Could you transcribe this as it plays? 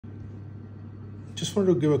Just want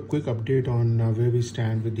to give a quick update on where we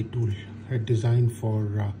stand with the tool head design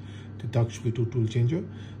for the DAKSH V2 Tool Changer.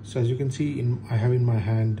 So as you can see, I have in my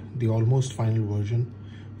hand the almost final version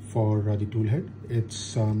for the tool head.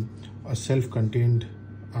 It's a self-contained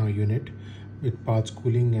unit with parts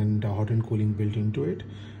cooling and hot and cooling built into it.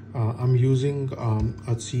 I'm using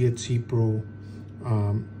a CHC Pro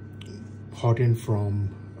hot end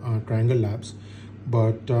from Triangle Labs,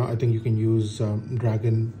 but I think you can use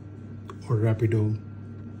Dragon or Rapido,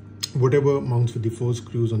 whatever mounts with the 4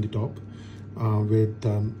 screws on the top with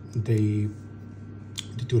the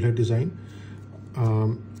tool head design.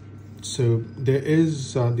 So there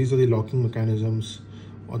is these are the locking mechanisms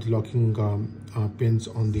or the locking pins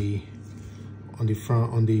on the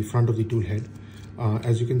front of the tool head.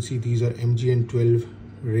 As you can see, these are MGN 12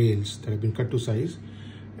 rails that have been cut to size,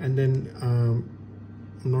 and then I'm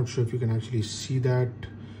not sure if you can actually see that,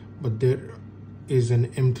 but there is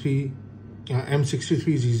an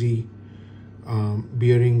M63ZZ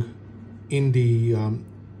bearing in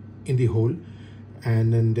the hole,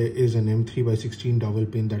 and then there is an M3x16 double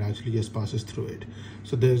pin that actually just passes through it.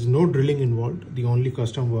 So there's no drilling involved. The only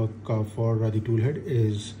custom work for the tool head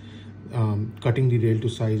is cutting the rail to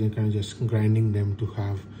size and kind of just grinding them to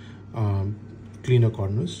have cleaner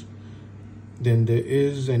corners. Then there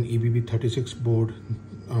is an EBB 36 board,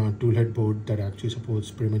 tool head board that actually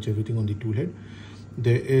supports pretty much everything on the tool head.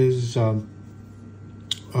 There is a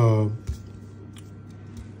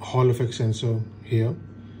Hall effect sensor here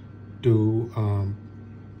to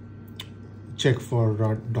check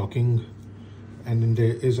for docking, and then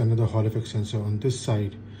there is another Hall effect sensor on this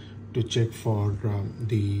side to check for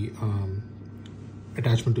the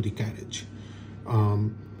attachment to the carriage.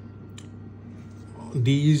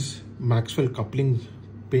 These Maxwell coupling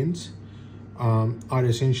pins are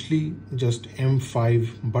essentially just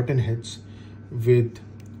M5 button heads with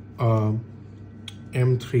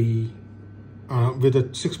M3 with a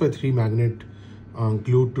 6x3 magnet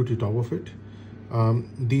glued to the top of it.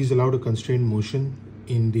 These allow a constrained motion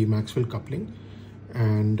in the Maxwell coupling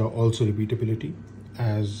and also repeatability,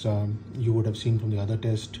 as you would have seen from the other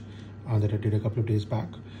test that I did a couple of days back.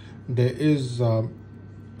 There is a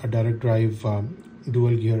direct drive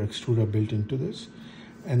dual gear extruder built into this,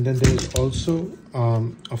 and then there is also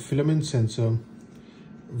a filament sensor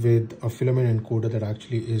with a filament encoder that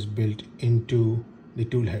actually is built into the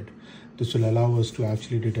tool head. This will allow us to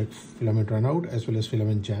actually detect filament runout as well as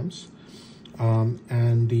filament jams.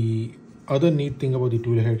 And the other neat thing about the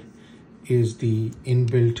tool head is the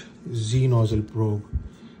inbuilt Z nozzle probe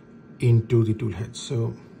into the tool head.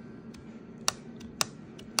 So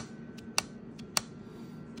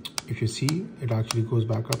if you see, it actually goes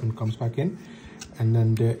back up and comes back in. And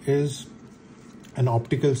then there is an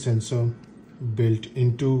optical sensor built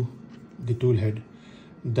into the tool head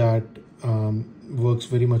that works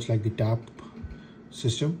very much like the tap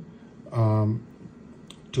system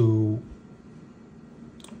to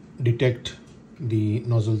detect the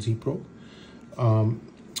nozzle Z probe.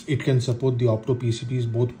 It can support the opto PCBs,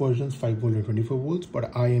 both versions, 5 volt and 24 volts,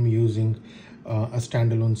 but I am using a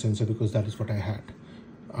standalone sensor because that is what I had.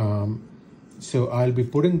 So I'll be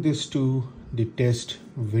putting this to the test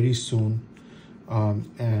very soon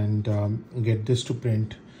and get this to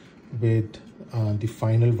print with the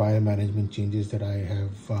final wire management changes that I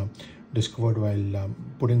have discovered while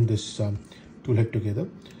putting this tool head together.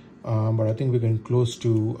 But I think we're getting close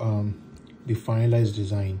to the finalized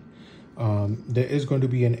design. There is going to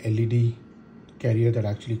be an LED carrier that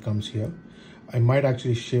actually comes here. I might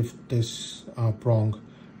actually shift this prong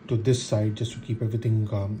to this side just to keep everything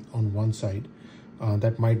on one side.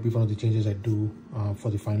 That might be one of the changes I do for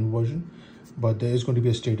the final version. But there is going to be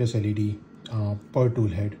a status LED per tool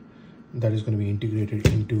head that is going to be integrated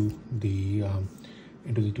into the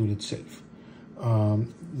tool itself.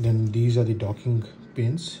 Then these are the docking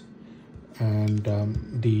pins, and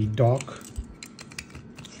the dock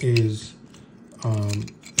is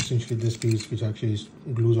essentially this piece, which actually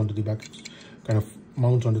glues onto the back, kind of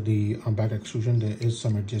mounts onto the back extrusion. There is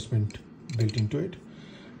some adjustment built into it.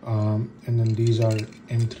 And then these are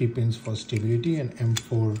M3 pins for stability and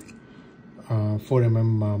M4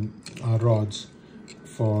 4mm rods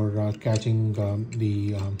for catching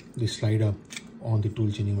the slider on the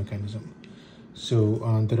tool changing mechanism. So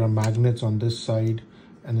there are magnets on this side,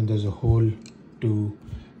 and then there's a hole to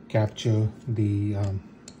capture the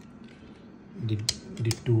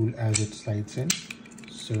tool as it slides in.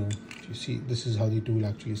 So you see, this is how the tool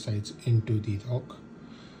actually slides into the dock.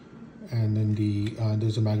 And then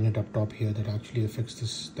there's a magnet up top here that actually affects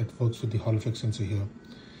this, that works with the Hall effect sensor here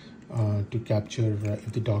to capture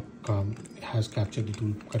if the dock has captured the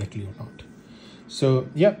tool correctly or not. So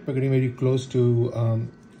yeah, we're getting very close to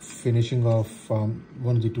finishing off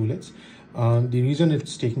one of the toolheads. The reason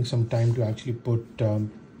it's taking some time to actually put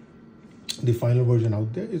the final version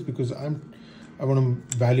out there is because I want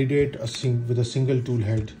to validate with a single tool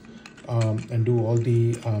head and do all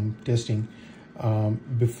the testing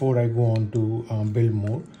before I go on to build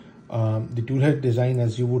more. The tool head design,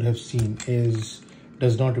 as you would have seen,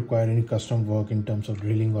 does not require any custom work in terms of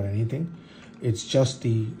drilling or anything. It's just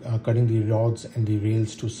the cutting the rods and the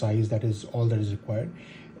rails to size. That is all that is required.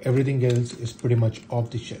 Everything else is pretty much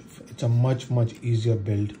off the shelf. It's a much easier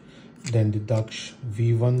build than the DAKSH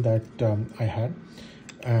V1 that I had,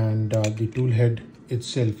 and the tool head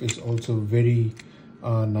itself is also very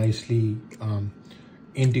nicely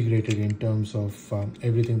integrated in terms of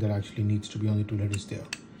everything that actually needs to be on the tool head is there.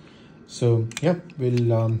 So yeah,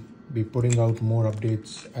 we'll be putting out more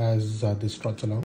updates as this trots along.